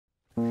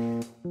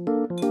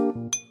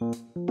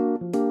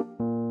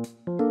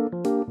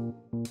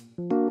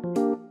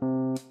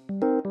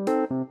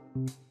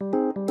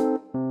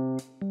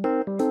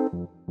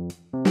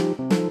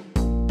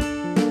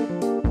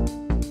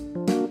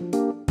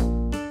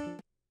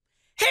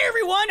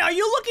Are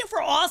you looking for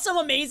awesome,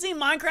 amazing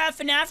Minecraft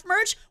FNAF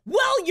merch?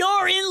 Well,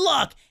 you're in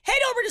luck. Head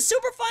over to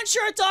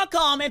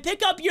superfunshirt.com and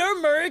pick up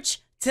your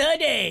merch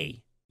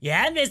today.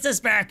 Yeah, Mr.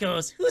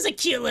 Sparkles. Who's a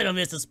cute little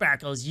Mr.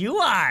 Sparkles? You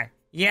are.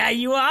 Yeah,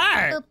 you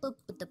are.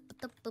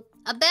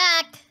 I'm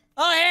back.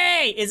 Oh,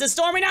 hey, is it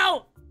storming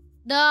out?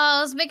 No,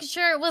 I was making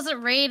sure it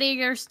wasn't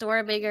raining or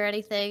storming or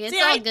anything.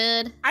 It's all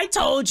good. I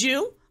told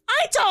you.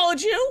 I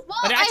told you. Well,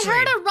 but actually, I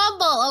heard a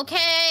rumble,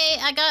 okay?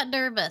 I got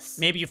nervous.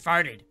 Maybe you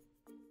farted.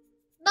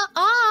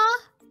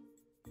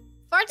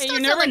 Farts hey,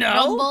 don't sound like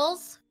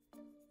rumbles.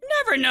 You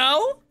never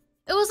know.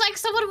 It was like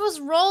someone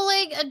was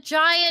rolling a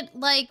giant,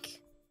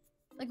 like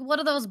one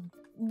of those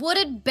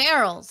wooden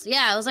barrels.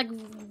 Yeah, it was like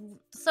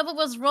someone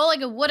was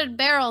rolling a wooden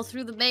barrel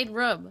through the main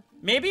room.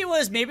 Maybe it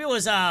was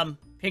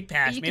Pig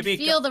Patch. You could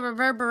feel the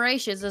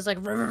reverberations. It was like.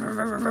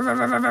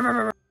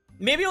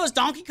 Maybe it was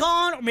Donkey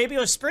Kong, or maybe it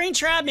was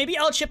Springtrap. Maybe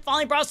El Chip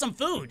finally brought some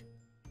food.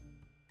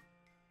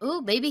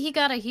 Ooh, maybe he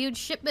got a huge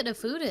shipment of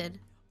food in.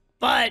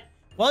 But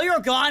while you were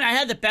gone, I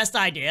had the best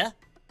idea.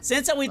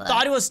 Since we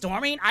thought it was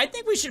storming, I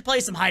think we should play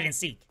some hide and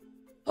seek.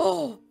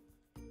 Oh,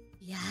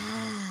 yeah.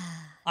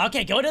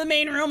 Okay, go to the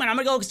main room, and I'm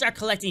gonna go start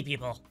collecting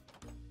people.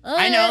 Oh,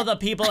 I know the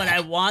people that I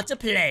want to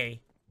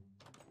play.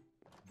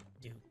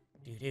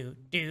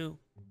 Do.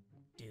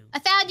 I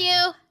found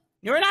you.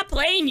 You're not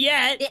playing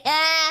yet.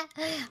 Yeah,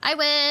 I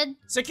win.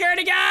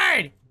 Security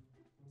guard.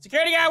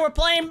 Security guard, we're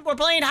playing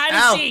hide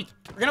and seek.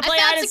 We're gonna play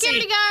hide and seek.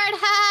 Security guard.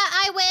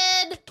 Ha! I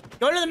win.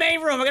 Go to the main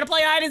room. We're gonna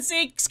play hide and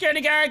seek.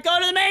 Security guard, go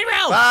to the main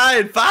room.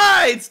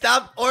 Fine.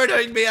 Stop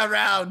ordering me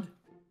around.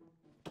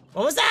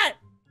 What was that?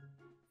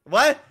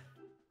 What?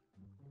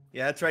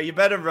 Yeah, that's right. You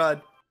better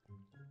run.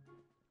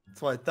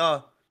 That's what I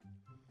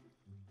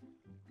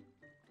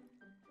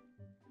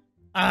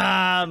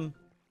thought.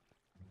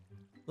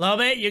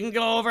 Lobit, you can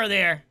go over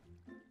there.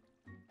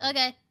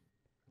 Okay.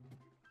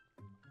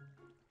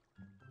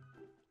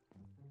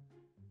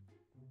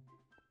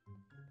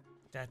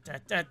 Da.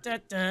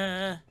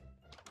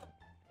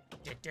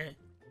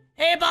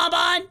 Hey,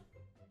 Bonbon!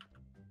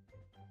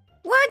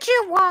 What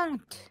you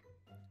want?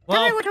 Well,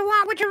 tell me what you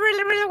want, what you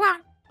really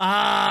want.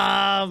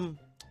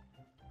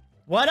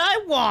 What I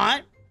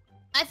want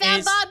I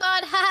found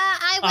Bonbon, haha,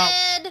 I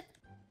win!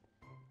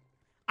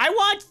 I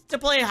want to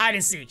play hide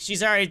and seek. She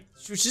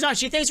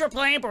thinks we're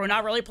playing, but we're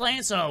not really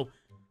playing, so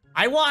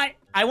I want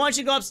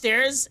you to go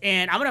upstairs,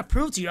 and I'm gonna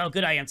prove to you how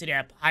good I am today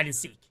at hide and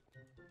seek.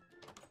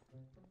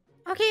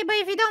 Okay, but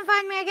if you don't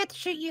find me, I get to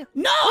shoot you.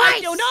 No,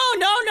 Twice.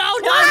 No.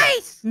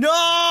 Twice.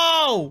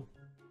 No.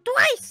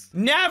 Twice.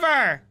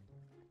 Never.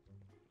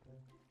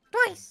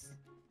 Twice.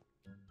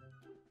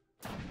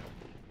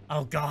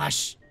 Oh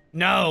gosh,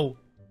 no.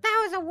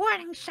 That was a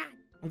warning shot.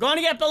 I'm going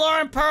to get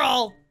Ballora and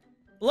Pearl.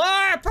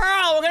 Ballora and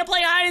Pearl, we're gonna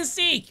play hide and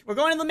seek. We're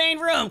going to the main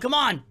room. Come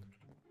on.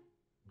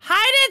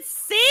 Hide and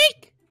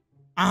seek?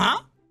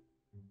 Uh-huh.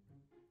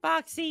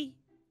 Foxy,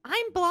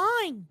 I'm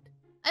blind.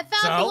 I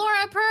found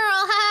Ballora Pearl,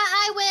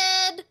 ha! I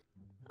win!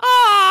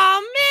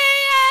 Oh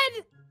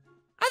man!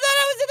 I thought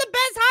I was in the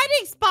best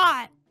hiding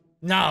spot.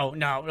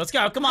 No. Let's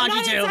go. Come on,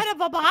 you two. Inside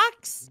of a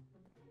box.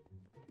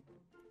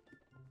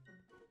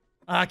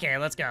 Okay,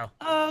 let's go.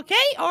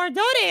 Okay, or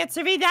don't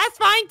answer me. That's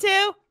fine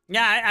too.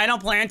 Yeah, I don't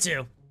plan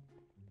to.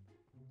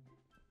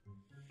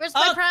 Where's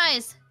my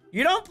prize?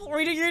 You're not the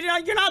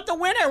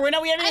winner. We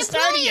haven't even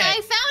started yet.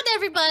 I found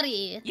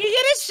everybody. You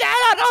get a shout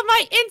out on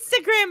my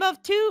Instagram of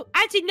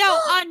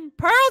on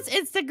Pearl's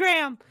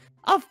Instagram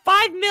of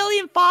 5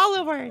 million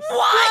followers. What?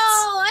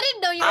 Whoa, I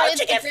didn't know you were How'd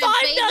you get 5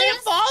 million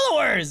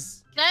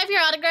followers? Can I have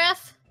your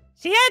autograph?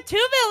 She had 2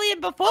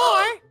 million before.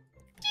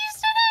 You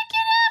said I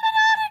can have an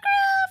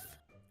autograph.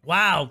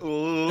 Wow.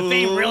 Ooh. The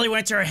fame really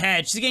went to her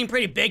head. She's getting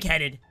pretty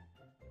big-headed.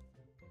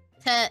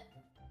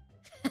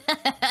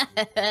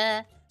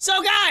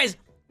 So, guys,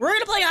 we're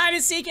gonna play hide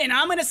and seek, and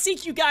I'm gonna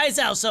seek you guys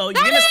out. So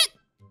you're gonna.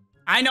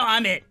 I know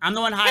I'm it. I'm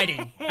the one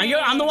hiding.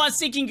 I'm the one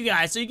seeking you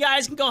guys, so you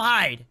guys can go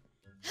hide.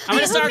 I'm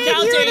gonna start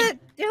counting.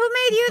 Who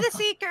made you the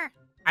seeker?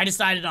 I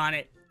decided on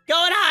it. Go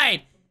and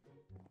hide.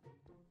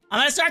 I'm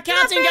gonna start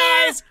counting,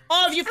 guys.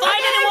 Oh, if you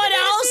find anyone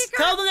else,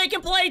 tell them they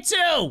can play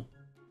too.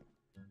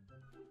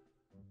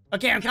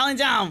 Okay, I'm counting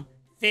down.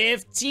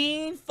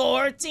 15,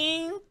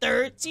 14,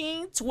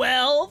 13,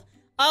 12,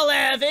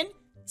 11,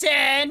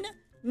 10,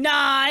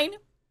 9,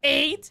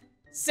 8,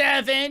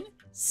 7,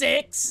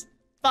 6,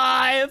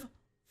 5,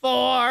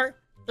 4,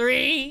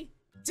 3,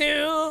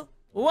 2,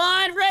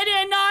 1. Ready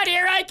or not,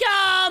 here I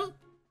come.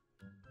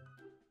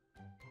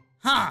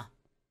 Huh.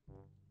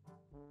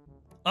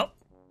 Oh.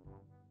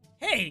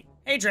 Hey,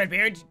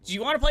 Dreadbear, do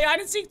you want to play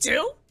hide and seek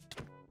too?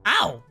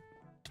 Ow.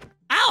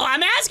 Ow,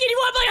 I'm asking if you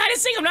want to play hide and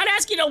seek. I'm not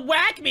asking you to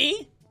whack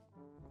me.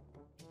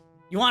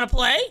 You want to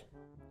play?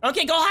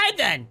 Okay, go hide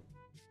then.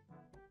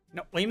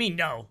 No, what do you mean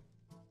no?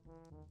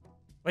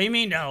 What do you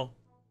mean no?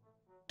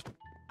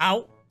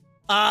 Ow.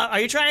 Are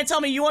you trying to tell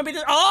me you want to be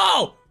the—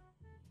 Oh!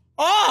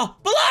 Oh!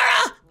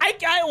 Ballora!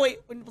 Wait,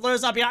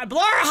 Ballura's not behind.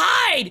 Ballora,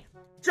 hide!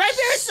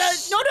 Dreadbear's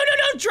the— No.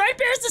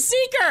 Dreadbear's the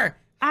seeker!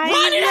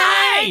 Run and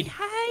hide!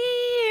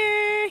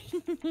 Higher.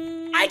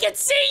 I can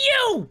see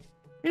you!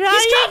 No,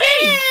 He's you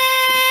coming!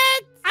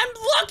 can't. I'm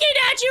looking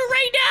at you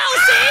right now,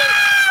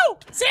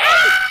 see? See?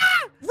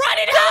 Run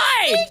and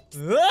hide!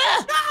 The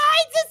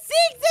hides and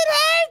seeks, it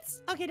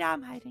hurts. Okay, now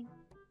I'm hiding.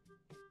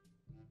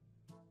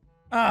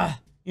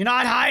 You're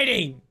not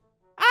hiding.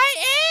 I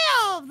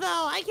am, though.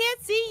 I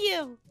can't see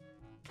you.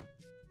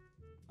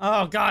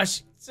 Oh,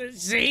 gosh.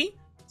 See?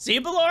 See,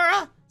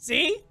 Ballora?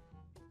 See?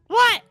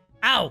 What?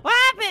 Ow. What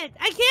happened?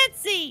 I can't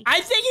see.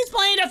 I think he's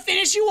planning to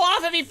finish you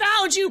off if he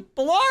found you.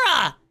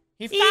 Ballora!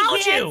 He found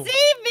He can't you.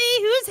 see me.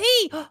 Who's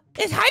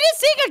he? Is hide and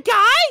seek a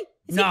guy?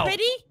 Is No. he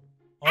pretty?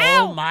 Oh,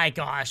 Ow. my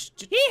gosh.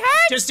 He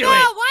hurts. Just do though. it.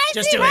 Why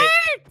does Just he do it.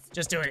 hurt?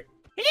 Just do it.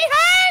 He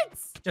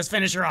hurts. Just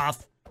finish her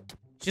off.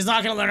 She's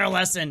not gonna learn her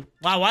lesson.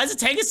 Wow, why does it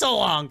take so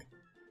long?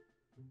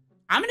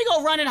 I'm gonna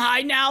go run and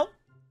hide now.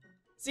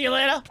 See you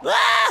later.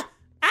 Ah!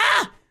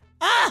 Ah!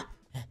 Ah!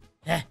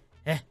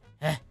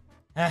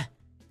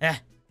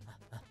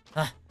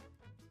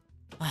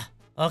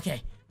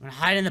 Okay, I'm gonna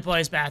hide in the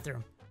boys'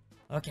 bathroom.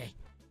 Okay.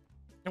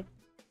 Nope.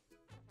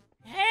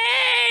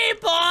 Hey,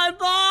 Bon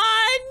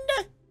Bon!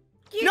 No!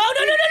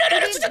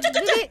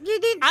 You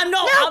didn't. I'm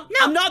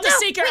not the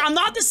seeker. wait. I'm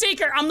not the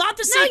seeker. I'm not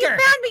the No, you seeker.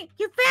 found me.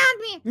 You found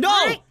me. No,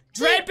 All right?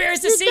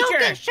 Dreadbear's the you seeker. don't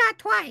get shot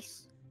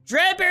twice.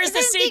 Dreadbear's the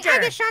If anything, seeker. I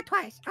get shot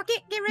twice. Okay,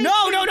 get ready. No.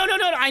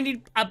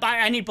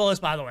 I need bullets,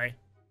 by the way.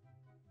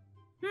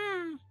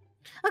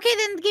 Okay,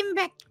 then give me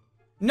back.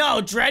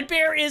 No,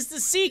 Dreadbear is the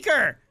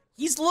seeker.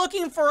 He's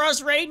looking for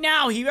us right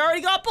now. He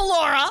already got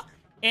Ballora,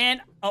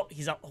 and oh,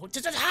 he's up. Oh,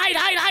 just hide.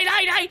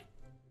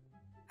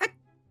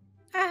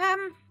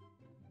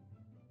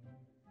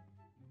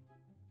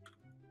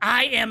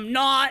 I am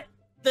not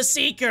the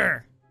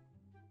seeker.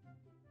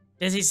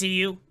 Does he see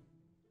you?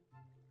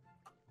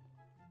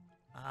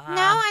 No,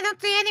 I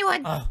don't see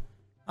anyone. Oh,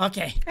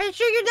 okay. Are you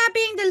sure you're not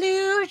being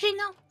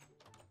delusional?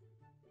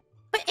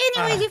 But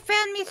anyways, you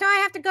found me, so I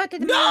have to go to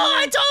the No, I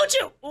main room. told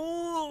you.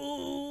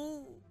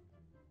 Ooh.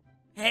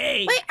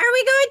 Hey. Wait, are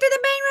we going to the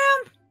main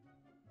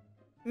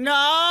room? No,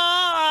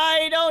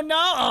 I don't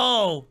know.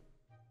 Oh.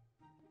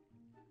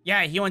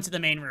 Yeah, he went to the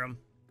main room.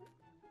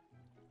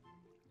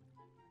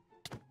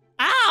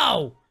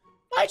 Ow!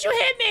 Why'd you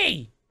hit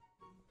me?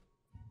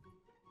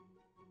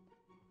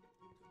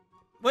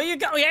 Where you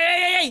go?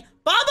 Hey!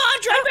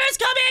 Bonbon, Dreadbear's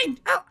coming!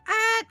 Oh,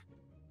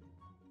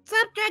 what's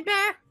up,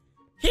 Dreadbear?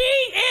 He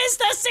is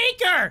the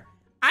seeker!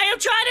 I am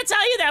trying to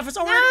tell you that for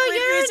some No, weird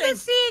you're reason. the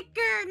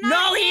seeker. No,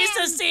 not he's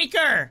him. the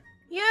seeker!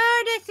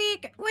 You're the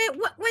seeker. Wait,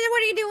 what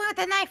are you doing with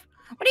the knife?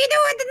 What are you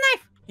doing with the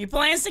knife? He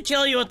plans to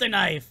kill you with the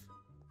knife.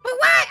 But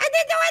what? I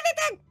didn't do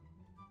anything.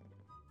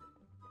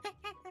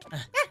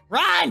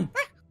 Run!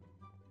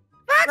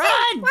 Foxy,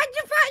 Run! why'd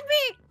you find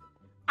me?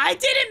 I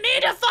didn't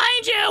mean to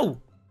find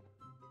you!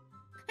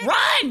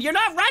 Run! You're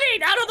not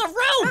running out of the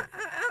room!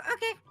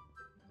 Okay.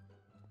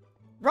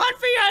 Run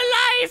for your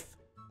life!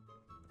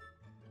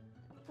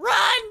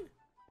 Run!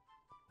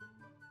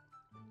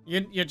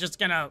 You're just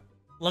gonna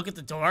look at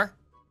the door?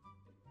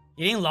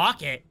 You didn't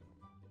lock it.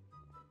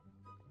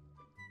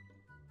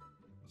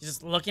 You're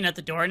just looking at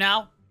the door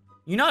now?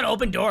 You know how to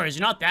open doors.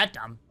 You're not that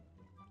dumb.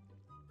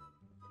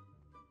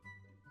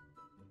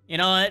 You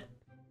know what?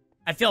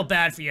 I feel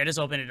bad for you. I just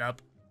opened it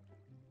up.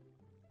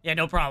 Yeah,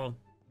 no problem.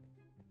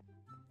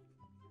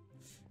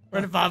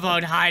 Where did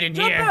Vavo hide in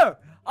here? Dreadbear,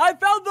 I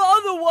found the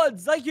other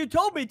ones like you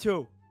told me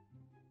to.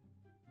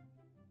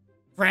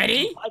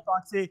 Freddy? Hi,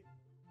 Foxy.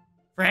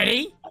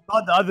 Freddy? I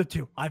found the other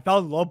two. I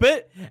found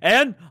Lobit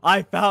and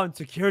I found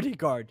security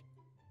guard.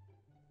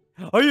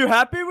 Are you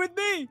happy with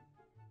me?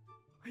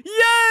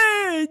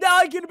 Yay! Now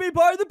I get to be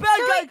part of the bad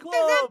So guy wait,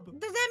 club.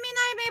 Does that mean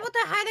I'm able to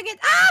hide again?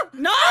 Oh!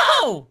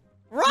 No!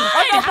 Run!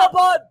 I got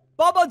Bonbon.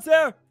 Bonbon's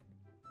there.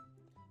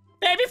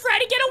 Baby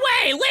Freddy, get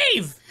away!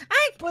 Leave!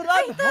 But I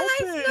I'm thought I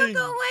helping.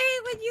 snuck away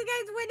when you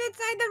guys went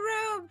inside the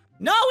room.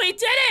 No, he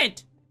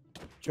didn't!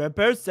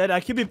 Dreadbear said I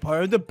can be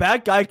part of the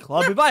bad guy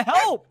club if I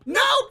help.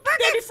 No,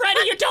 baby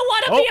Freddy, you don't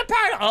want to be a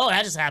part of— Oh,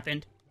 that just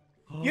happened.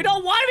 You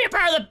don't want to be a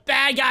part of the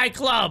bad guy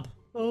club.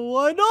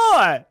 Why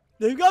not?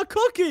 They've got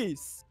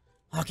cookies.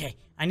 Okay,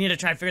 I need to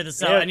try to figure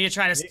this out. Yeah, I need to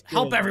try to me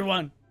help too.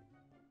 everyone.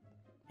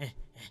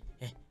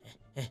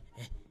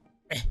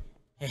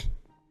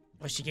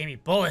 Oh, she gave me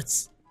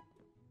bullets.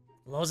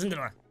 Closing the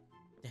door.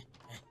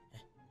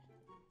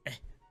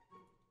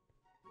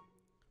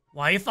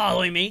 Why are you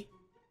following me?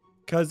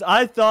 Because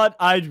I thought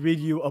I'd read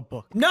you a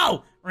book.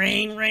 No!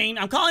 Rain, rain.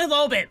 I'm calling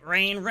Lobit.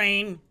 Rain,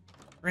 rain,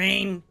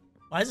 rain.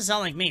 Why does it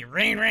sound like me?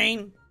 Rain,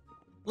 rain.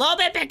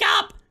 Lobit, pick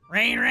up!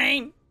 Rain,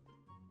 rain.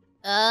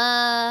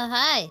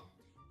 Hi.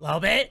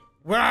 Lobit,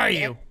 where are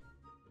you?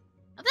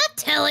 I'm not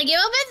telling you.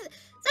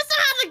 That's not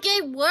how the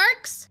game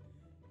works.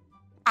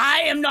 I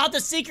am not the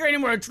seeker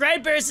anymore.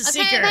 Dreadbear's the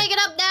Okay, seeker. I'm hanging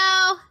up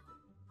now.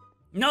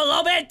 No,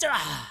 Lobit.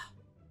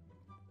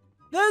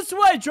 This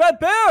way,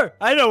 Dreadbear!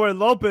 I know where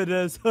Lopin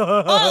is. Oh,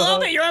 a little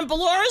bit. You're in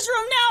Belora's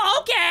room now?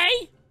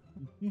 Okay.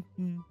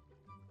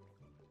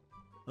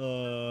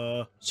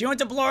 She went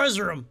to Belora's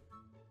room.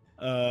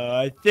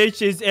 I think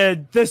she's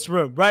in this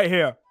room, right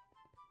here.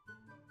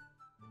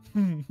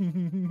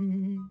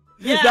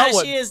 Yeah,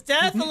 she is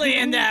definitely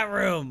in that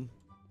room.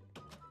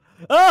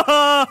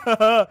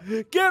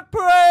 Get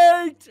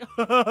pranked!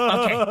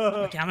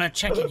 Okay, I'm gonna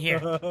check in here.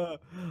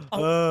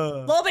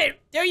 Oh, little bit,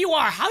 there you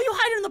are. How are you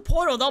hiding in the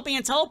portal without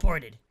being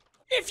teleported?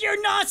 If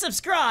you're not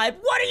subscribed,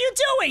 what are you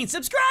doing?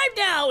 Subscribe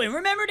now and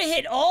remember to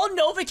hit all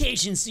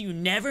notifications so you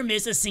never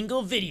miss a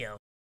single video.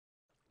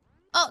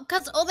 Oh,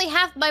 because only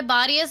half my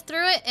body is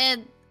through it,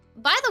 and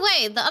by the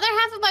way, the other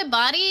half of my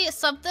body,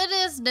 something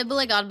is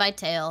nibbling on my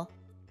tail.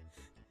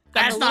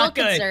 That's I'm a little not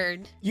good.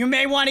 concerned. You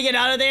may want to get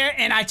out of there,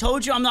 and I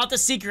told you I'm not the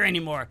seeker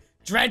anymore.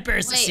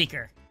 Dreadbear's the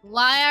seeker.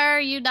 Why are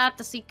you not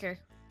the seeker?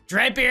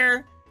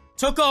 Dreadbear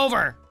took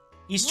over.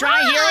 He's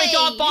trying here and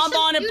got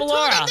Bonbon and Ballora. You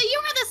told him that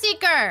you were the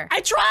seeker.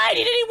 I tried.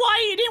 He didn't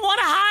want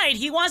to hide.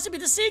 He wants to be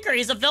the seeker.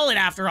 He's a villain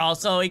after all,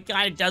 so he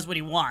kind of does what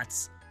he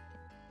wants.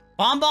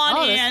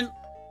 Bonbon and...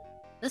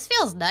 This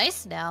feels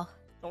nice now.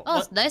 Oh,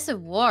 it's nice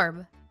and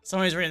warm.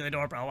 Somebody's ringing the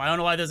doorbell. I don't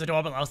know why there's a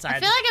doorbell outside. I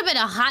feel like I'm in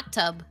a hot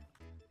tub.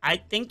 I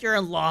think you're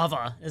in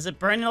lava. Is it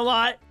burning a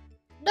lot?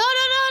 No.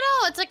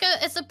 It's like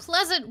it's a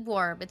pleasant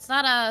warm. It's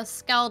not a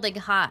scalding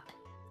hot.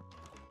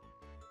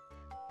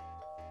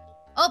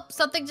 Oh,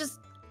 something just...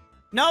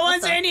 No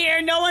one's in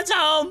here. No one's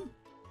home.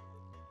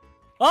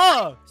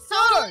 Oh,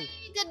 sorry.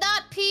 Did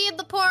not pee in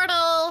the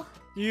portal.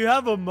 Do you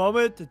have a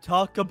moment to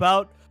talk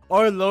about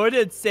our Lord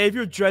and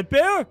Savior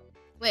Dreadbear?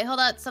 Wait, hold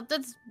on.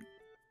 Something's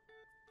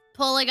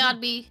pulling on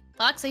me.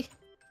 Foxy.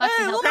 Foxy,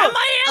 Hey, help look me. Grab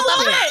my hand,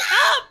 little bit.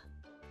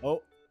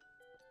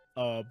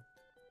 Up.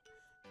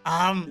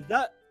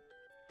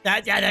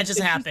 That just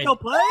happened. Still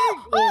playing?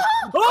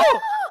 Oh!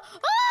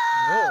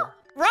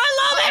 Run,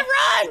 Lobin,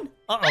 run!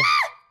 Uh-oh.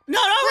 No,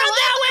 don't run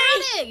that way!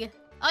 Running?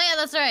 Oh, yeah,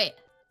 that's right.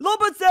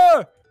 Lopin's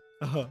there!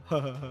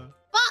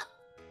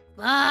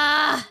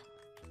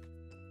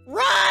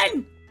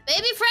 Run!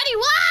 Baby Freddy,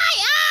 why?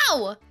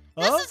 Ow!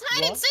 This Huh? is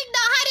hide and seek,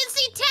 not hide and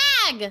seek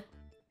tag!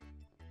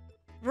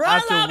 Run,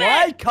 After Lobin!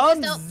 Y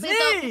comes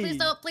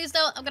Please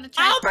don't. I'm gonna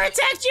try. I'll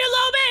protect you,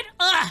 Lobin!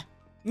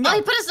 No. Oh,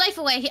 he put his knife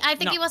away. I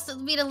think he wants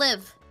me to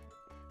live.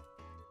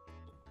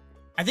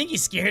 I think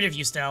he's scared of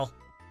you still.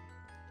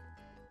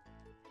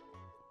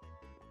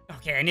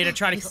 Okay, I need to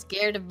try to... You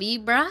scared of me,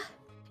 bruh?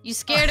 You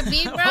scared of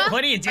me, bruh?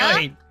 What are you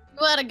doing? Huh?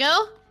 You wanna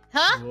go?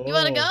 Huh? Whoa. You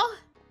wanna go?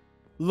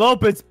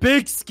 Lopin's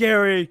big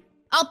scary.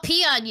 I'll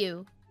pee on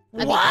you. I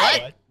mean,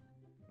 What?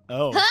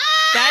 Oh.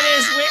 That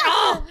is weird.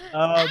 Oh!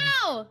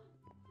 Ow!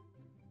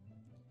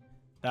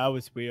 That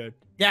was weird.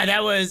 Yeah,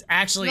 that was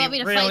actually You want me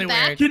to really fight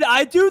back? weird. Can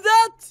I do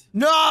that?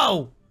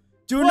 No!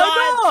 Do Why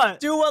not not?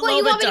 do what What, you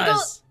Lobin want me to go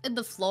does. in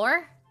the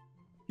floor?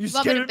 You You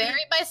want me to scared me,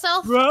 bury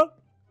myself? bro?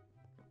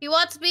 He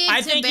wants me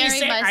I to think he's bury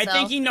saying. myself.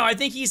 I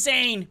think he's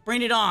saying,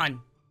 bring it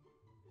on.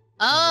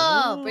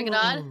 Oh, bring it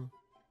on.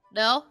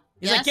 No?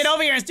 He's Yes? like, get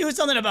over here and do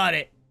something about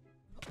it.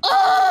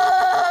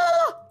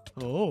 Oh!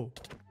 Oh.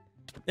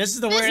 This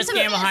is the weirdest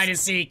game of hide and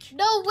seek.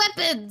 No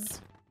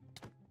weapons.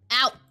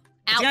 Ow. Ow.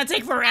 It's gonna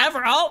take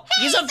forever. Oh,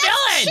 he's a That's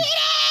villain.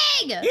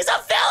 cheating! He's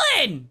a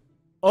villain.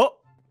 Oh.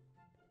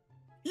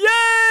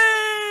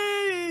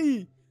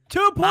 Yay!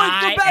 2 points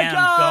I for bad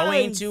guys. am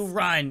going to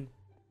run.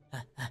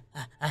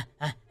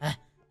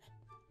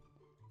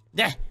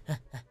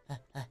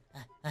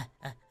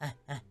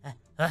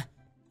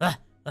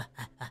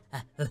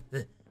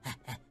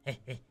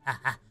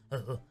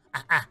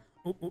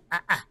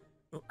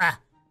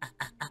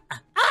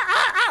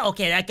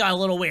 Okay, that got a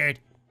little weird.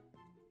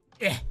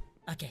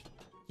 Okay,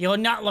 you'll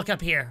not look up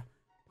here.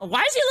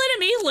 Why is he letting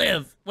me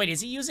live? Wait,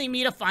 is he using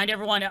me to find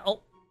everyone?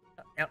 Oh,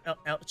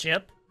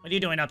 Chip, what are you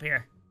doing up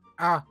here?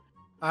 Oh,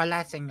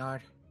 hola,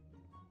 señor.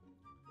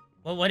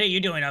 Well, what are you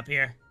doing up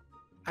here?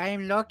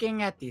 I'm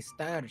looking at the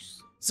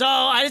stars. So,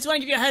 I just want to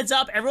give you a heads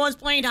up. Everyone's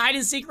playing hide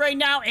and seek right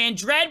now, and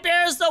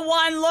Dreadbear's the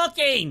one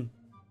looking.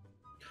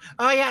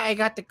 Oh yeah, I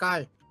got the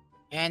call.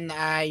 And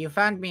you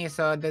found me,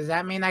 so does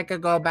that mean I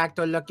could go back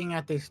to looking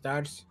at the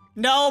stars?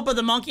 No, but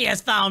the monkey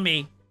has found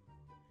me.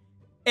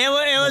 It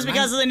was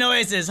because of the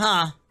noises,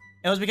 huh?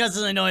 It was because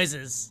of the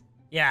noises.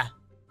 Yeah.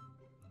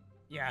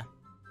 Yeah.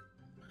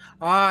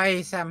 Oh,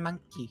 he's a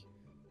monkey.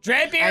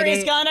 Dreadbear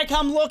is gonna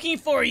come looking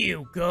for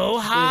you. Go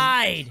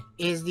hide.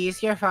 Is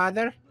this your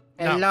father?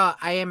 No. Hello,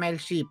 I am El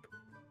Sheep.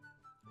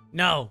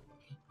 No.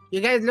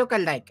 You guys look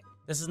alike.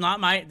 This is not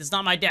my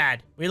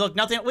dad. We look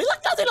nothing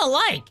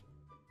alike.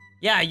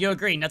 Yeah, you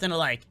agree, nothing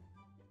alike.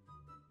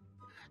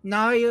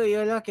 No,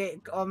 you look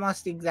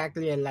almost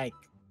exactly alike.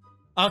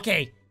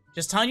 Okay,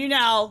 just telling you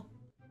now,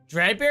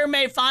 Dreadbear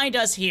may find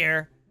us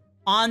here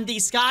on the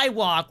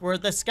skywalk where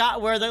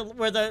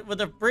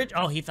the bridge.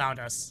 Oh, he found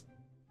us.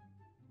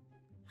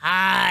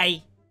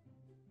 Hi.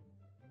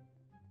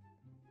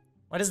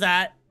 What is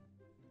that?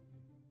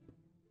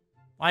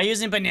 Why are you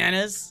using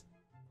bananas?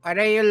 What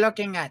are you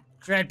looking at?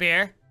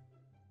 Dreadbear.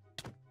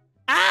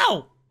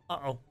 Ow!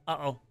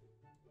 Uh-oh.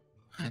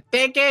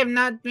 Take him,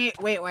 not me.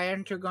 Wait, why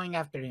aren't you going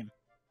after him?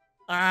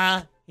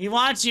 He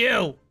wants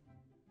you.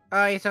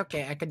 Oh, it's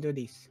okay. I can do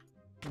this.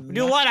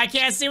 Do what? I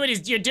can't see what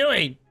you're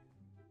doing.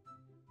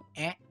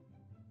 Eh.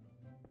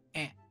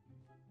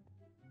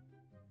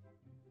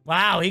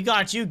 Wow, he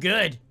got you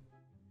good.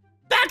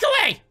 Back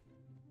away!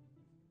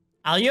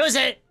 I'll use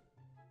it.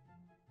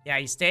 Yeah,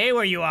 you stay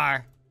where you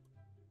are.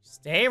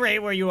 Stay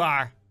right where you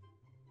are.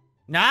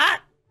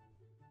 Not?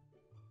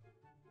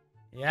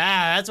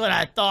 Yeah, that's what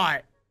I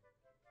thought.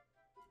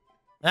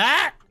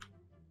 That?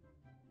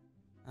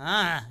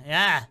 Yeah.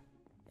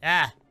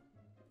 Yeah.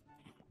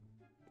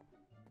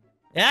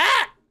 Yeah!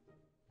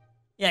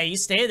 Yeah, you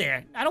stay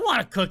there. I don't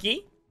want a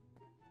cookie.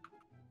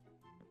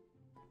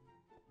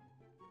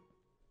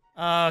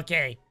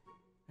 Okay.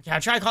 Okay,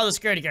 I'll try to call the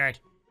security guard.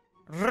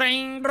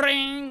 Ring,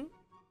 ring.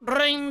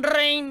 Ring,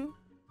 ring.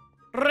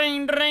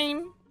 Ring,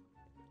 ring.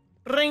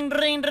 Ring,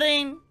 ring,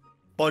 ring.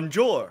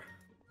 Bonjour.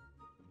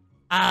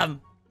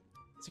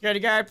 Security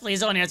guard, please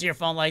don't answer your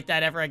phone like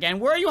that ever again.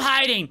 Where are you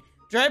hiding?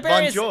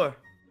 Dreadbear is... Bonjour.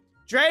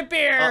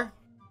 Dreadbear!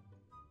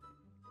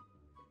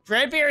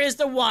 Dreadbear is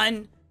the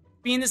one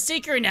being the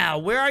seeker now.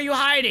 Where are you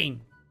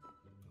hiding?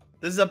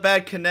 This is a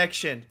bad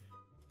connection.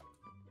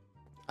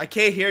 I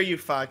can't hear you,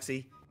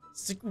 Foxy.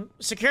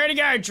 Security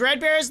guard,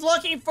 Dreadbear is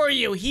looking for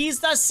you. He's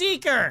the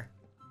seeker.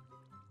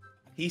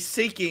 He's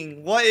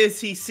seeking. What is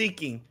he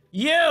seeking?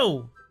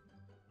 You.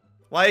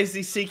 Why is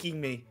he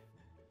seeking me?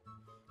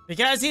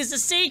 Because he's the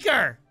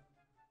seeker.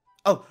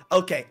 Oh,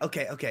 okay.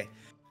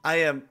 I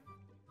am...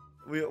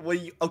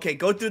 Okay,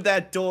 go through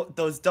that door,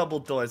 those double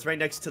doors right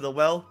next to the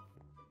well.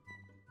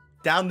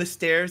 Down the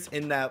stairs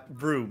in that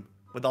room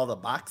with all the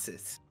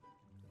boxes.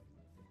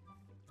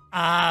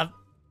 Come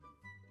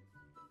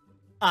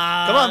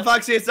on,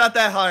 Foxy, it's not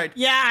that hard.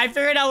 Yeah, I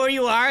figured out where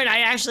you are, and I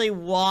actually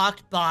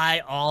walked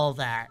by all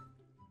that.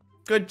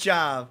 Good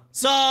job.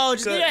 So,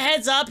 just need a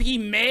heads up, he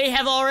may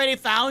have already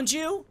found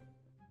you?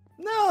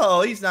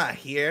 No, he's not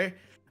here.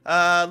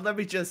 Let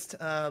me just,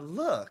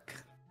 look.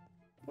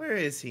 Where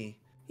is he?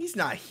 He's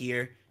not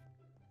here.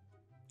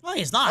 Well,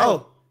 he's not.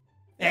 Oh.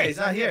 Yeah, Hey. he's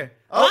not here.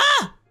 Oh.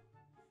 Ah!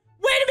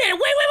 Wait a minute,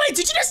 wait, did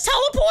you just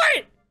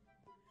teleport?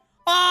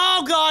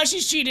 Oh gosh,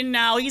 he's cheating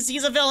now.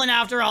 He's a villain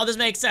after all, this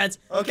makes sense.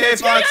 Okay,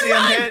 Security Foxy,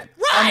 guard, I'm run!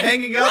 Run!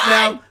 hanging up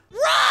now. Run!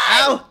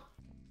 Ow!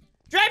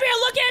 Dreadbear,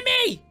 look at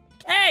me!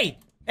 Hey,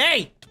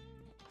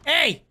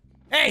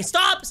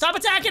 stop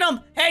attacking him!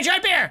 Hey,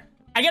 Dreadbear,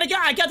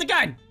 I got the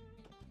gun.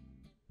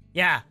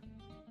 Yeah.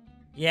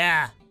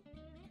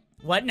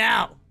 What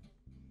now?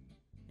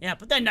 Yeah,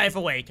 put that knife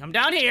away. Come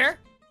down here.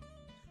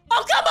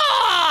 Oh, come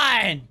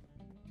on!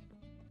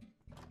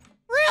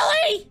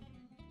 Really?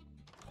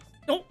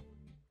 Oh.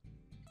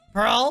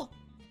 Pearl?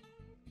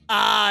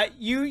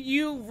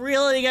 You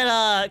really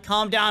gotta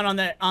calm down on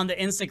the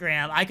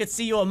Instagram. I could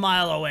see you a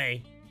mile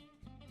away.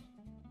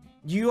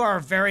 You are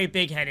very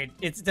big-headed.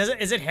 Is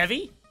it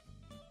heavy?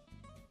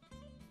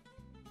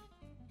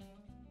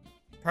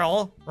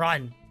 Pearl,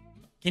 run.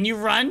 Can you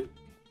run?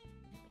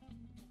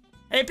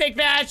 Hey, Pig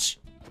Patch.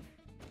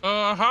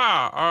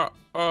 Hi.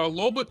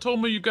 Lobit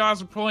told me you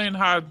guys are playing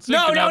hide and seek.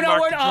 No, and I'd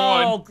like we're to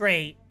join. oh,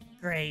 great.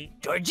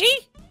 Georgie?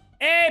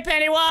 Hey,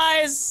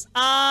 Pennywise.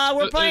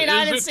 We're playing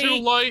hide and seek. Is it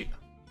too late?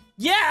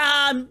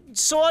 Yeah,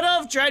 sort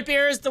of.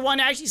 Dreadbear is the one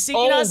actually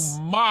seeking us.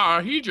 Oh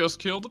my, he just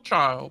killed a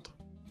child.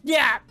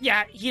 Yeah,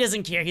 he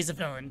doesn't care. He's a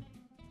villain.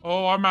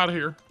 Oh, I'm out of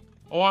here.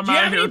 Do you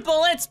have any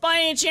bullets by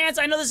any chance?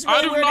 I know this is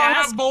really weird to I do not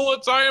ask. have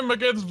bullets. I am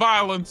against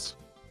violence.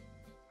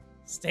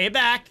 Stay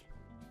back.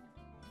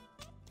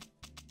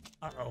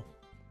 Uh-oh.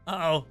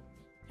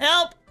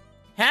 Help!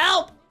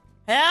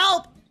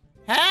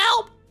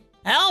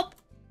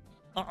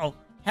 Uh-oh.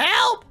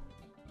 Help!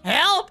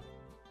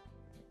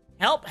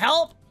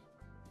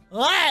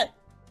 What?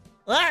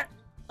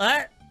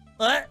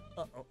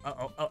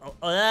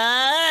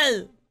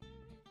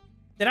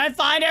 Did I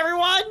find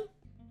everyone?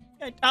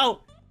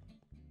 Oh.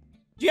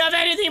 Do you have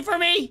anything for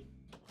me?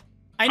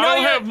 I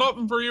don't have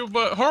nothing for you,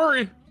 but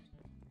hurry.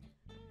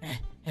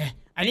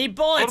 I need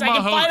bullets. Go to I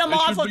can my fight hut. them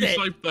off of It should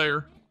be safe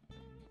there.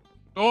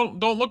 Don't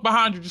look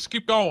behind you. Just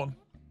keep going.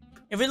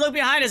 If we look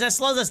behind us, that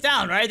slows us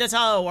down, right? That's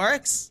how it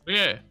works?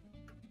 Yeah.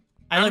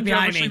 I look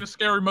behind Have you ever seen a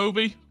scary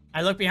movie?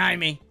 I look behind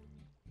me.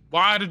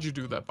 Why did you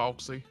do that,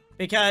 Foxy?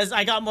 Because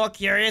I got more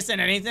curious than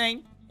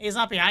anything. He's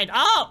not behind.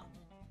 Oh!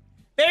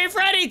 Baby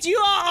Freddy, do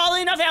you all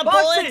enough have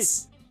Foxy,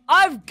 bullets?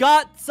 I've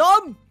got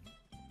some.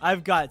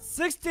 I've got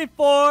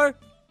 64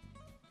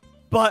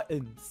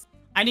 buttons.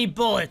 I need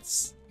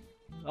bullets.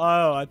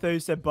 Oh, I thought you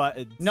said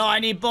buttons. No, I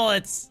need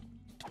bullets.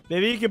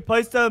 Maybe you can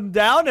place them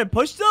down and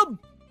push them?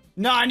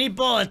 No, I need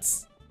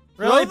bullets.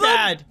 Really Throw them?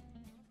 bad.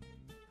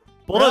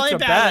 Bullets Really are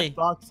badly. bad,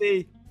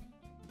 Foxy.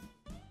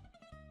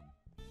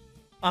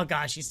 Oh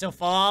gosh, he's still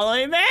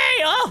following me.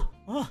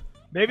 Oh.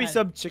 Maybe God.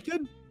 some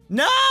chicken?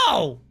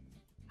 No!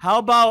 How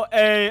about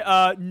a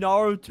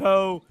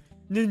Naruto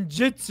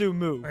ninjutsu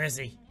move? Where is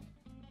he?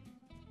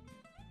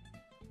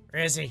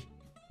 Where is he?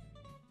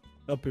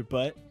 Up your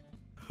butt.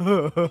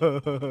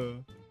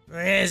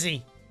 Where is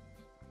he?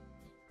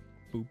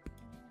 Boop.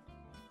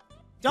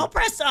 Don't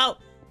press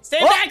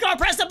stand back or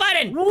press the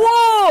button.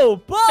 Whoa!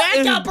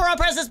 Button! Back up or I'll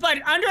press this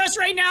button. Under us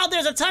right now,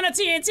 there's a ton of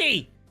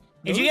TNT.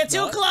 If you get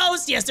too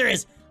close, yes, there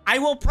is. I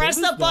will press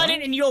the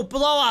button and you'll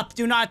blow up.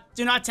 Do not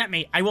tempt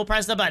me. I will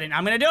press the button.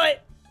 I'm gonna do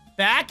it.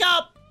 Back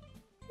up.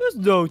 There's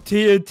no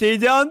TNT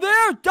down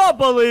there. Don't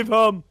believe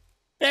him.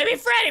 Baby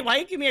Freddy, why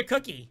you give me a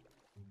cookie?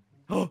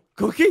 Oh,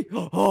 cookie?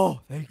 Oh,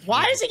 thank you.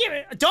 Why does he give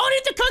me? Don't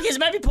eat the cookies. It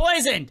might be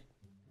poisoned.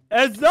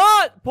 It's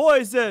not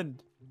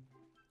poisoned.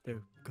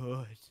 They're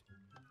good.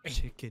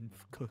 Chicken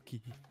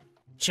cookie.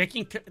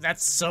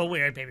 That's so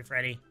weird, Baby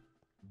Freddy.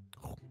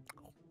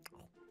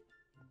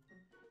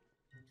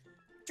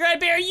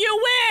 Dreadbear,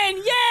 you win!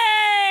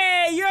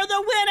 Yay! You're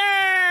the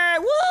winner!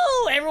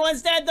 Woo!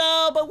 Everyone's dead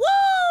though, but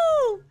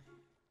woo!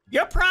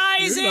 Your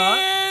prize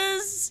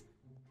is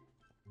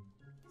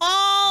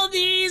all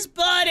these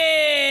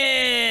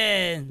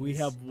buttons. We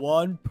have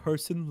one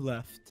person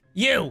left.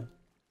 You.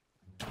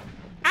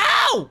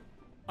 Ow!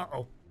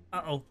 Uh-oh.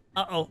 Uh-oh.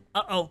 Uh-oh.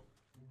 Uh-oh.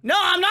 No,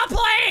 I'm not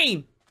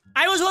playing!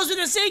 I was supposed to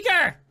be the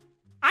Seeker!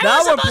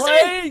 Now we're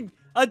playing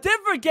a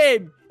different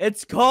game!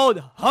 It's called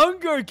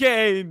Hunger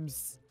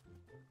Games!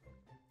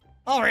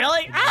 Oh,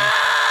 really?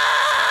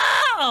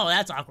 Ah! Oh,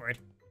 that's awkward.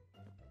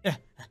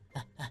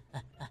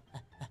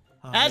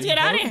 Let's get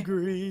out of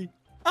here.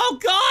 Oh,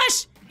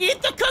 gosh! Eat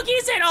the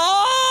cookies and...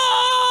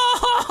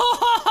 Oh!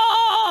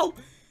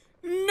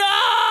 No!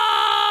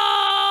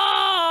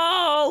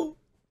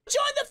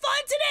 Join the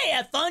fun today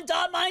at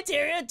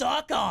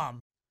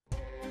fun.mindaria.com.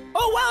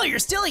 Oh wow, you're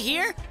still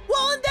here?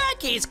 Well, in that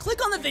case,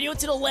 click on the video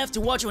to the left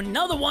to watch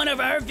another one of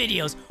our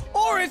videos.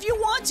 Or if you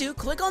want to,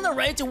 click on the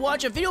right to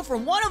watch a video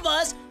from one of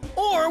us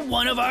or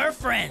one of our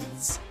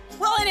friends.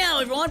 Well, anyhow,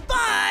 everyone,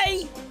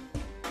 bye!